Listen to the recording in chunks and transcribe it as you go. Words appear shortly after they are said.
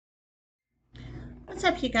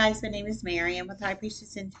What's up, you guys? My name is Mary. I'm with High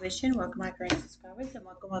Priestess Intuition. Welcome, my current subscribers, and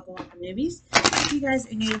welcome, newbies. If you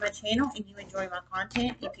guys are new to my channel and you enjoy my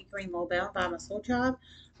content, if you ring little bell by my soul job,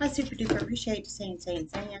 I super duper appreciate you saying.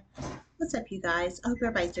 What's up, you guys? I hope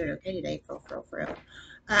everybody's doing okay today, for real.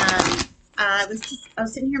 I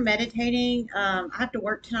was sitting here meditating. I have to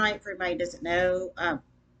work tonight. For everybody who doesn't know,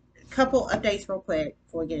 couple updates real quick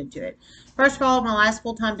before we get into it. First of all, my last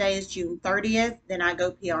full-time day is June 30th. Then I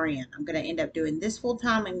go PRN. I'm going to end up doing this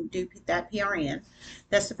full-time and do that PRN.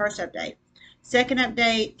 That's the first update. Second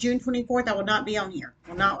update, June 24th, I will not be on here.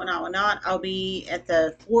 Will not. I'll be at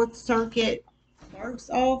the 4th Circuit Clerk's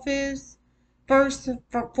Office.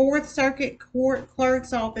 Fourth Circuit Court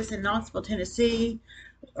Clerk's Office in Knoxville, Tennessee,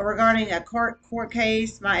 regarding a court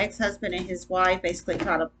case. My ex-husband and his wife basically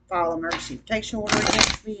tried to file an emergency protection order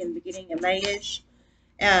against me in the beginning of May-ish.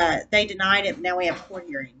 They denied it, but now we have a court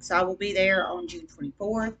hearing. So I will be there on June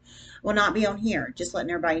 24th. Will not be on here, just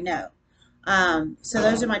letting everybody know. So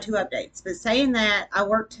those are my two updates. But saying that, I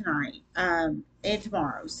work tonight and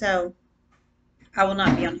tomorrow. So I will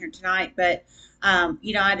not be on here tonight. But,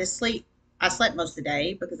 you know, I just sleep. I slept most of the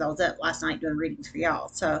day because I was up last night doing readings for y'all.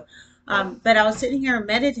 So, but I was sitting here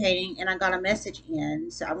meditating and I got a message in.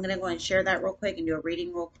 So I'm going to go and share that real quick and do a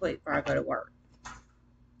reading real quick before I go to work.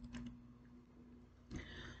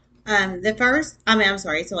 I'm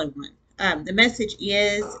sorry, it's only one. The message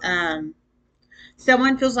is,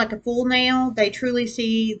 someone feels like a fool now. They truly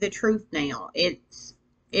see the truth now. It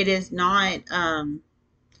is not,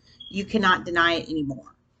 you cannot deny it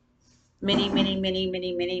anymore. Many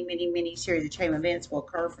series of chain events will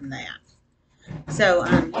occur from that. So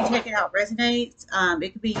you check it out, resonates.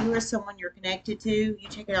 It could be you or someone you're connected to. You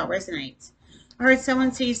check it out, resonates. I heard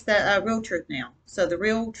someone sees the real truth now. So the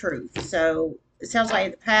real truth. So it sounds like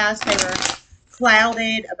in the past they were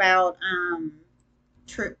clouded about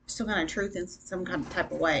some kind of truth in some kind of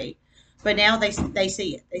type of way. But now they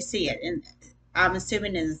see it. They see it. And I'm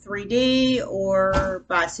assuming in the 3D or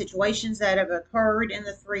by situations that have occurred in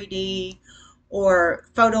the 3D or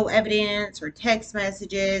photo evidence or text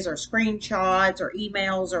messages or screenshots or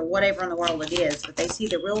emails or whatever in the world it is. But they see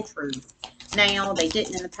the real truth now. They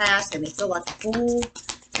didn't in the past, and they feel like a fool.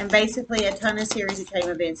 And basically a ton of series of chain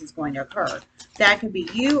events is going to occur. That could be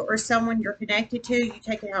you or someone you're connected to. You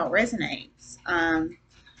take it how it resonates.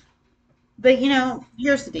 But, you know,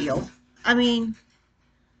 here's the deal. I mean,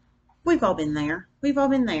 we've all been there. We've all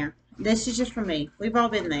been there. This is just for me. We've all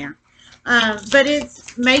been there. But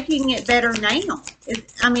it's making it better now.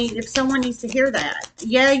 I mean, if someone needs to hear that,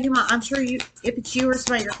 yeah, you might. I'm sure you, if it's you or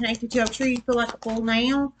somebody you're connected to, I'm sure you feel like a fool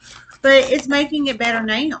now. But it's making it better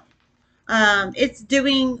now. It's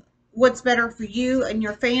doing what's better for you and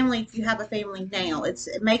your family if you have a family now. It's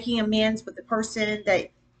making amends with the person that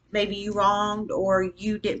maybe you wronged or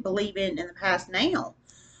you didn't believe in the past now.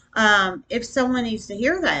 If someone needs to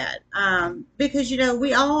hear that, because, you know,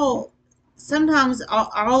 we all, sometimes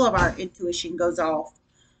all of our intuition goes off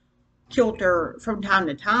kilter from time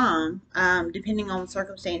to time, depending on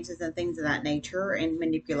circumstances and things of that nature and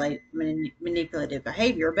manipulative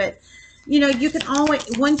behavior. But, you know, you can always,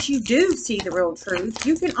 once you do see the real truth,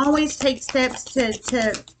 you can always take steps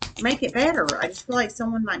to make it better. I just feel like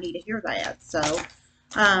someone might need to hear that. So,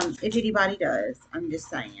 if anybody does, I'm just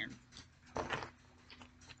saying.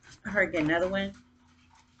 I heard another one.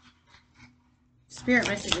 Spirit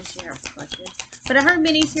messages you have reflected. But I heard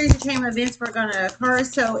many series of chain events were going to occur.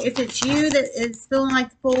 So if it's you that is feeling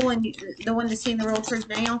like the fool and the one that's seeing the real truth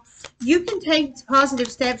now, you can take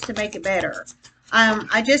positive steps to make it better.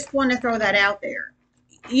 I just want to throw that out there.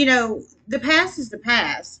 You know, the past is the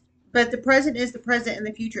past, but the present is the present and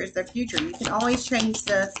the future is the future. You can always change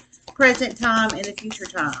the present time and the future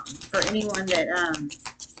time for anyone that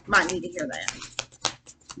might need to hear that.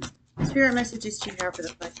 Spirit messages do you have for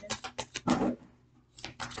the question?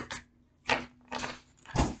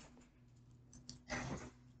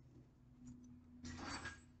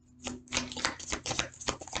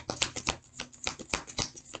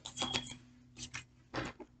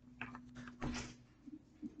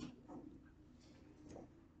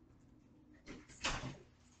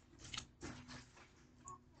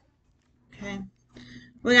 Okay.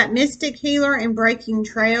 We got Mystic Healer and Breaking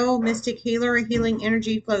Trail. Mystic Healer, healing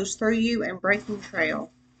energy flows through you, and Breaking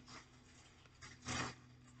Trail.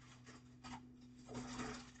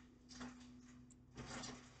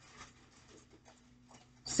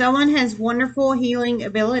 Someone has wonderful healing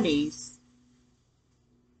abilities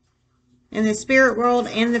in the spirit world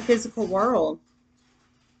and the physical world.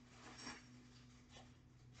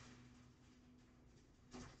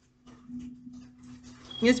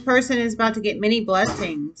 This person is about to get many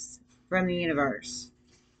blessings from the universe.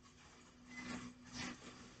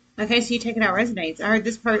 Okay, so you take it out resonates. I heard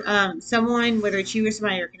this part. Someone, whether it's you or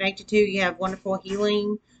somebody you're connected to, you have wonderful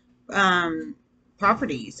healing um,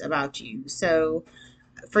 properties about you. So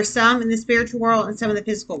for some in the spiritual world and some in the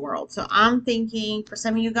physical world. So I'm thinking for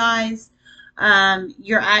some of you guys,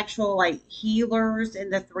 you're actual like healers in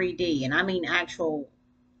the 3D, and I mean actual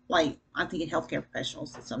like I'm thinking healthcare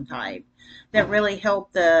professionals of some type that really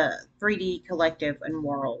help the 3D collective and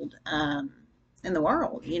world in the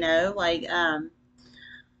world. Like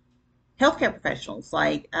healthcare professionals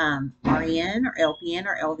like RN or LPN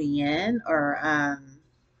or LVN or uh,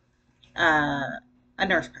 a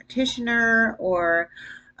nurse practitioner or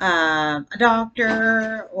a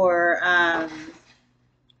doctor or um,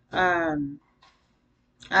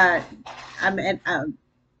 uh, a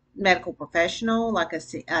medical professional like a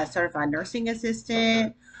certified nursing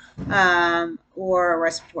assistant or a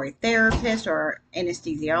respiratory therapist or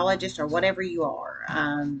anesthesiologist or whatever you are.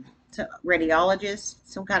 So radiologist,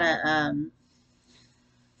 some kind of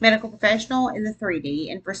medical professional in the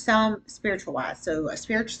 3D, and for some spiritualized. So a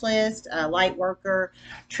spiritualist, a light worker,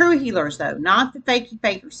 true healers though, not the fakey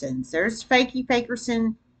fakersons. There's fakey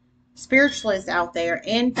fakerson spiritualists out there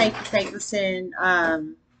and fakey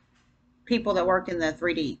fakerson people that work in the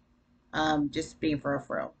 3D. Just being for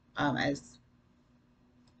real, as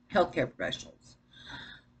healthcare professionals.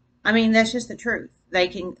 I mean, that's just the truth. You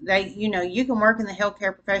can work in the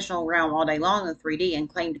healthcare professional realm all day long in 3D and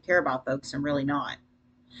claim to care about folks and really not.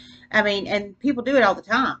 I mean, and people do it all the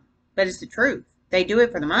time, but it's the truth. They do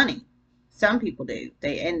it for the money. Some people do.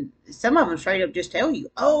 And some of them straight up just tell you,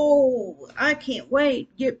 "Oh, I can't wait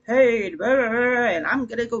to get paid, blah, blah, blah, and I'm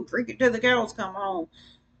gonna go drink it till the cows come home."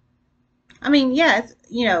 I mean, yes,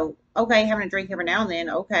 okay, having a drink every now and then,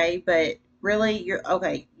 okay, but really, you're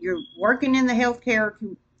okay. You're working in the healthcare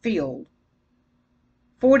field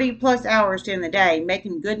 40 plus hours during the day,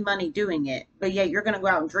 making good money doing it, but yet you're going to go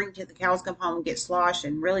out and drink till the cows come home and get sloshed,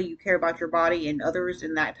 and really you care about your body and others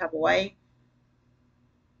in that type of way.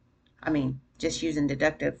 I mean, just using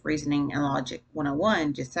deductive reasoning and logic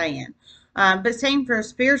 101, just saying. But same for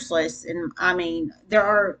spiritualists. And I mean, there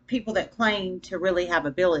are people that claim to really have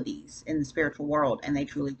abilities in the spiritual world, and they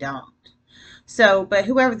truly don't. So, but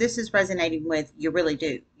whoever this is resonating with, you really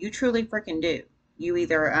do. You truly freaking do. You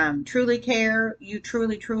either truly care, you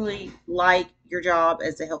truly, truly like your job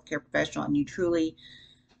as a healthcare professional, and you truly,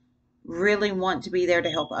 really want to be there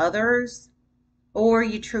to help others, or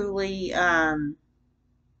you truly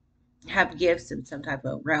have gifts in some type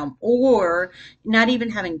of realm, or not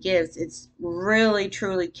even having gifts. It's really,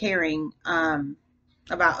 truly caring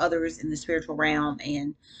about others in the spiritual realm,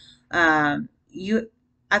 and you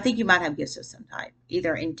I think you might have gifts of some type,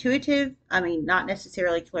 either intuitive, I mean not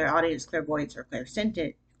necessarily clairaudience, clairvoyance, or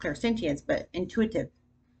clairsentience, but intuitive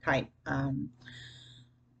type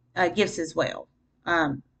gifts as well.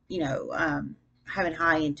 um, you know having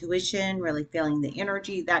high intuition, really feeling the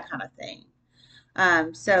energy, that kind of thing.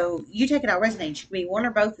 So you take it out resonates. You can be one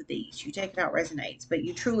or both of these. You take it out resonates, but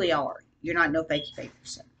you truly are. You're not no fakey fake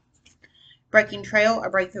person. Breaking trail, a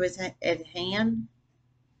breakthrough is at hand.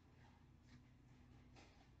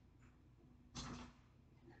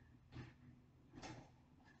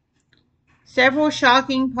 Several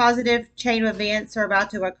shocking positive chain of events are about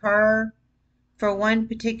to occur for one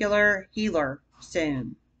particular healer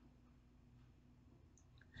soon.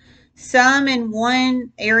 Some in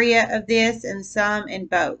one area of this and some in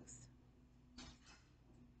both.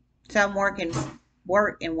 Some work in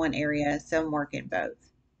one area, some work in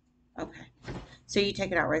both. Okay. So you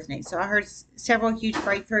take it out resonate. So I heard several huge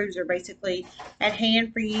breakthroughs are basically at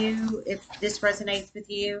hand for you if this resonates with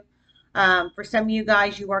you. For some of you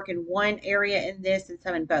guys, you work in one area in this and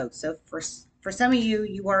some in both. So for some of you,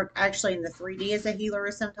 you work actually in the 3D as a healer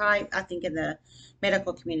of some type. I think in the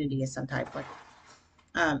medical community as some type.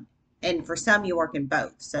 Um, and for some, you work in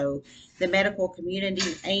both. So the medical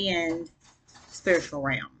community and spiritual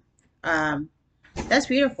realm. Um, that's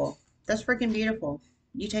beautiful. That's freaking beautiful.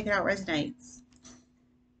 You take it out resonates.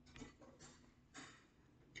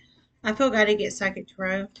 I feel got to get Psychic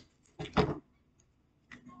Tarot.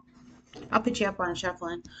 I'll put you up on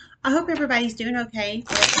shuffling. I hope everybody's doing okay.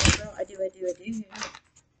 I do, I do, I do.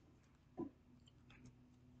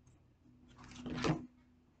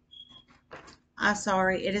 I'm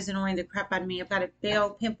sorry. It is annoying the crap out of me. I've got a big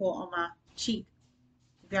old pimple on my cheek.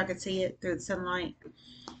 If y'all can see it through the sunlight.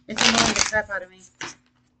 It's annoying the crap out of me.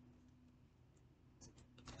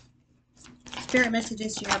 Spirit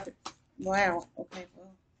messages you have to... Wow. Okay,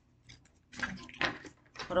 well.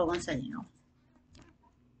 Hold on one second, y'all.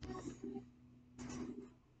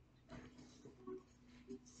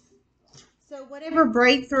 So whatever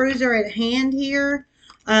breakthroughs are at hand here,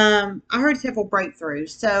 I heard several breakthroughs.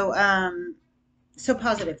 So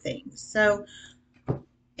positive things. So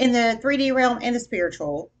in the 3D realm and the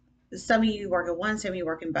spiritual, some of you work in one, some of you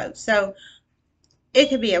work in both. So it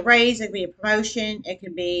could be a raise, it could be a promotion, it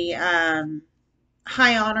could be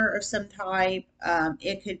high honor of some type.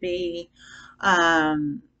 It could be,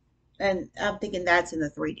 um, and I'm thinking that's in the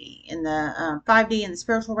 3D. In the 5D, in the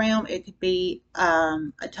spiritual realm, it could be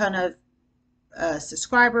a ton of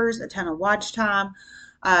subscribers, a ton of watch time,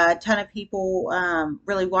 a ton of people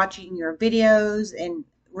really watching your videos and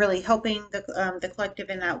really helping the collective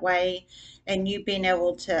in that way, and you being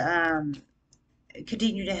able to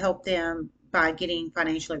continue to help them by getting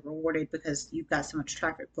financially rewarded because you've got so much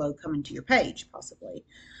traffic flow coming to your page, possibly.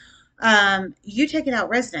 You take it out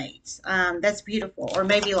resonates. That's beautiful. Or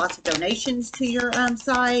maybe lots of donations to your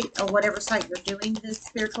site or whatever site you're doing this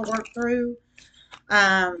spiritual work through.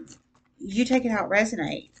 Um, you take it out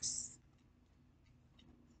resonates.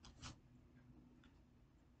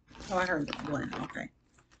 Oh, I heard one. Okay.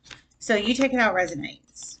 So you take it out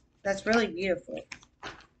resonates. That's really beautiful.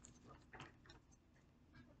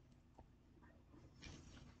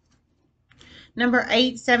 Number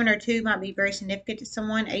 8, 7, or 2 might be very significant to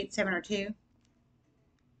someone. 8, 7, or 2.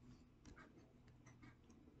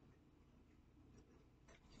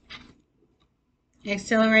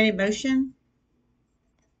 Accelerated motion.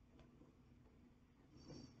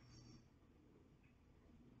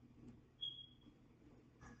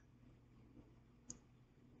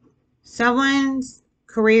 Someone's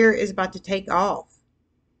career is about to take off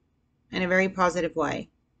in a very positive way.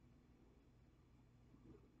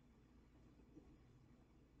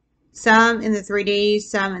 Some in the 3D,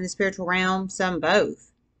 some in the spiritual realm, some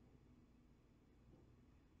both.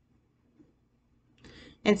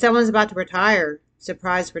 And someone's about to retire.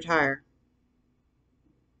 Surprise retire.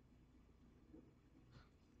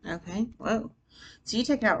 Okay. Whoa. So you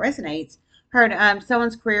take it out resonates. Heard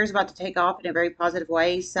someone's career is about to take off in a very positive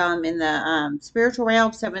way. Some in the spiritual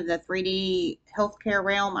realm, some in the 3D healthcare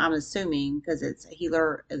realm. I'm assuming because it's a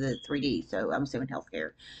healer in the 3D, so I'm assuming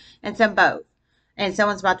healthcare, and some both. And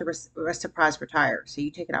someone's about to surprise retire. So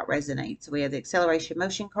you take it out resonates. So we have the acceleration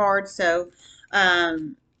motion card. So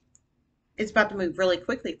um, it's about to move really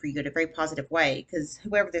quickly for you in a very positive way because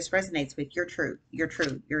whoever this resonates with, you're true. You're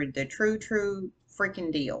true. You're the true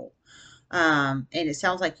freaking deal. And it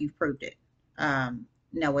sounds like you've proved it.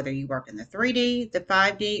 Now, whether you work in the 3D, the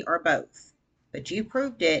 5D, or both, but you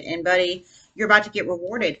proved it, and buddy, you're about to get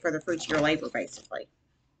rewarded for the fruits of your labor, basically.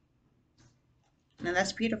 And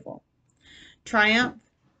that's beautiful. Triumph.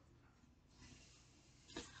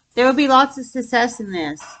 There will be lots of success in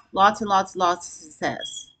this. Lots and lots of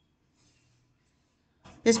success.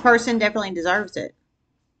 This person definitely deserves it.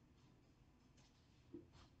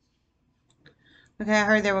 Okay, I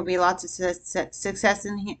heard there will be lots of success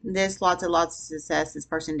in this, lots of success. This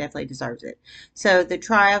person definitely deserves it. So the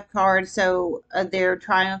triumph card, so they're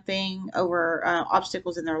triumphing over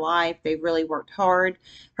obstacles in their life. They've really worked hard,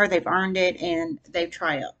 heard they've earned it, and they've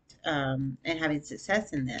triumphed and having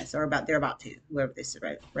success in this, or they're about to, whoever this is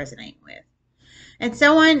resonating with. And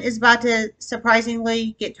someone is about to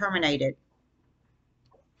surprisingly get terminated.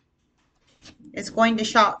 It's going to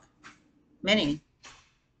shock many.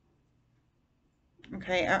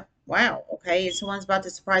 Okay. Wow. Okay. Someone's about to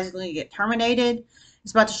surprisingly get terminated.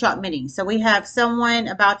 It's about to shock many. So we have someone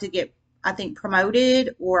about to get, I think,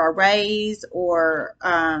 promoted or a raise or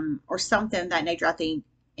something of that nature. I think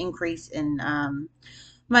increase in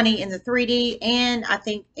money in the 3D, and I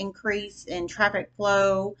think increase in traffic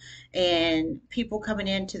flow and people coming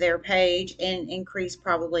into their page, and increase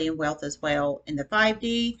probably in wealth as well in the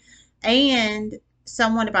 5D, and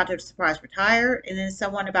someone about to surprise retire, and then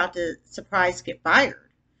someone about to surprise get fired.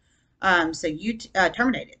 So you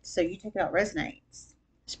terminated. So you take out resonates.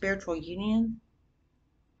 Spiritual union.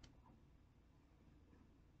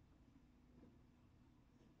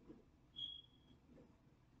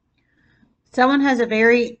 Someone has a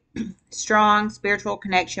very strong spiritual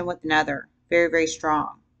connection with another. Very, very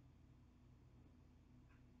strong.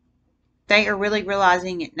 They are really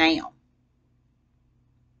realizing it now.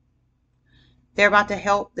 They're about to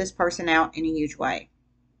help this person out in a huge way.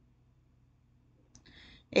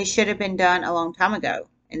 It should have been done a long time ago,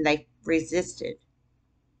 and they resisted.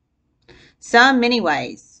 Some, many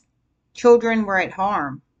ways. Children were at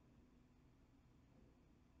harm.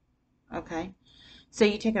 Okay. So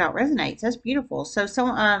you take it out resonates. That's beautiful. So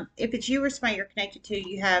if it's you or somebody you're connected to,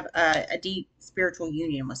 you have a deep spiritual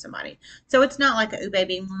union with somebody. So it's not like a ooh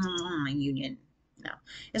baby union. No.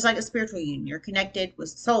 It's like a spiritual union. You're connected with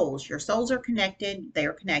souls. Your souls are connected. They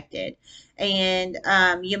are connected. And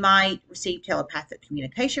you might receive telepathic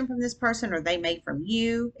communication from this person, or they may from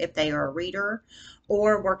you if they are a reader,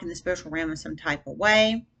 or work in the spiritual realm in some type of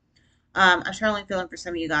way. I'm certainly feeling for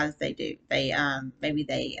some of you guys they do. They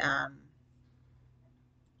maybe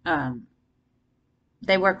um,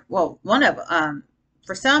 they work, well, one of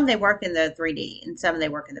for some they work in the 3D, and some they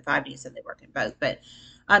work in the 5D, so they work in both. But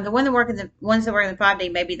the ones that work in the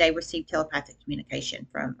 5D, maybe they receive telepathic communication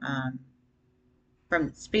from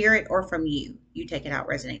spirit or from you. You take it out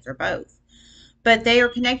resonates, or both. But they are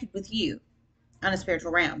connected with you on a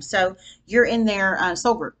spiritual realm. So you're in their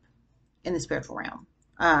soul group in the spiritual realm.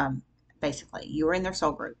 Um, Basically, you're in their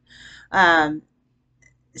soul group. Um,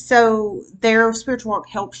 so their spiritual work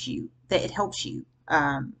helps you. That it helps you.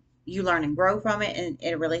 You learn and grow from it, and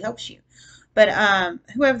it really helps you. But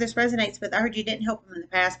whoever this resonates with, I heard you didn't help them in the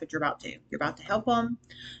past, but you're about to. You're about to help them.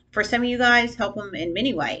 For some of you guys, help them in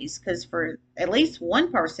many ways, because for at least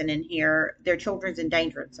one person in here, their children's in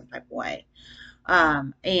danger in some type of way.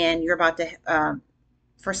 And you're about to,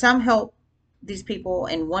 for some, help these people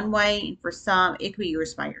in one way, and for some, it could be your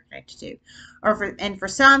spine you're connected to, and for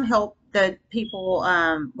some, help the people,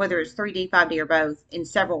 whether it's 3D, 5D, or both, in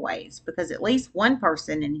several ways, because at least one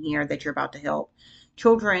person in here that you're about to help,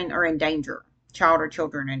 children are in danger, child or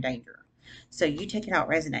children are in danger. So you take it out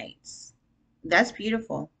resonates. That's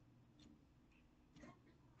beautiful.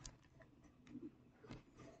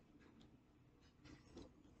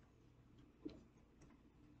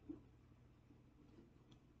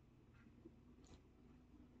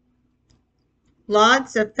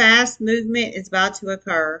 Lots of fast movement is about to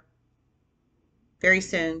occur very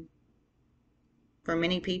soon for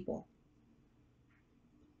many people.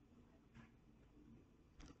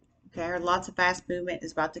 Okay, lots of fast movement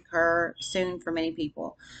is about to occur soon for many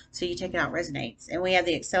people. So you take it out resonates. And we have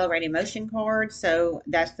the accelerated motion card. So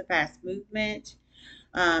that's the fast movement.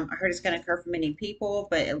 I heard it's going to occur for many people,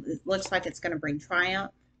 but it looks like it's going to bring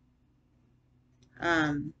triumph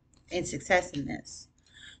um, and success in this.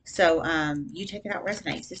 So you take it out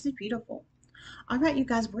resonates. This is beautiful. All right, you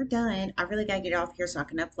guys, we're done. I really got to get it off here so I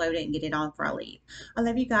can upload it and get it on before I leave. I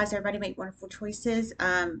love you guys. Everybody make wonderful choices.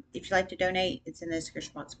 If you'd like to donate, it's in the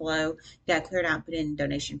description box below. You got to clear it out and put in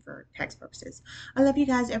donation for tax purposes. I love you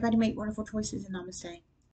guys. Everybody make wonderful choices, and namaste.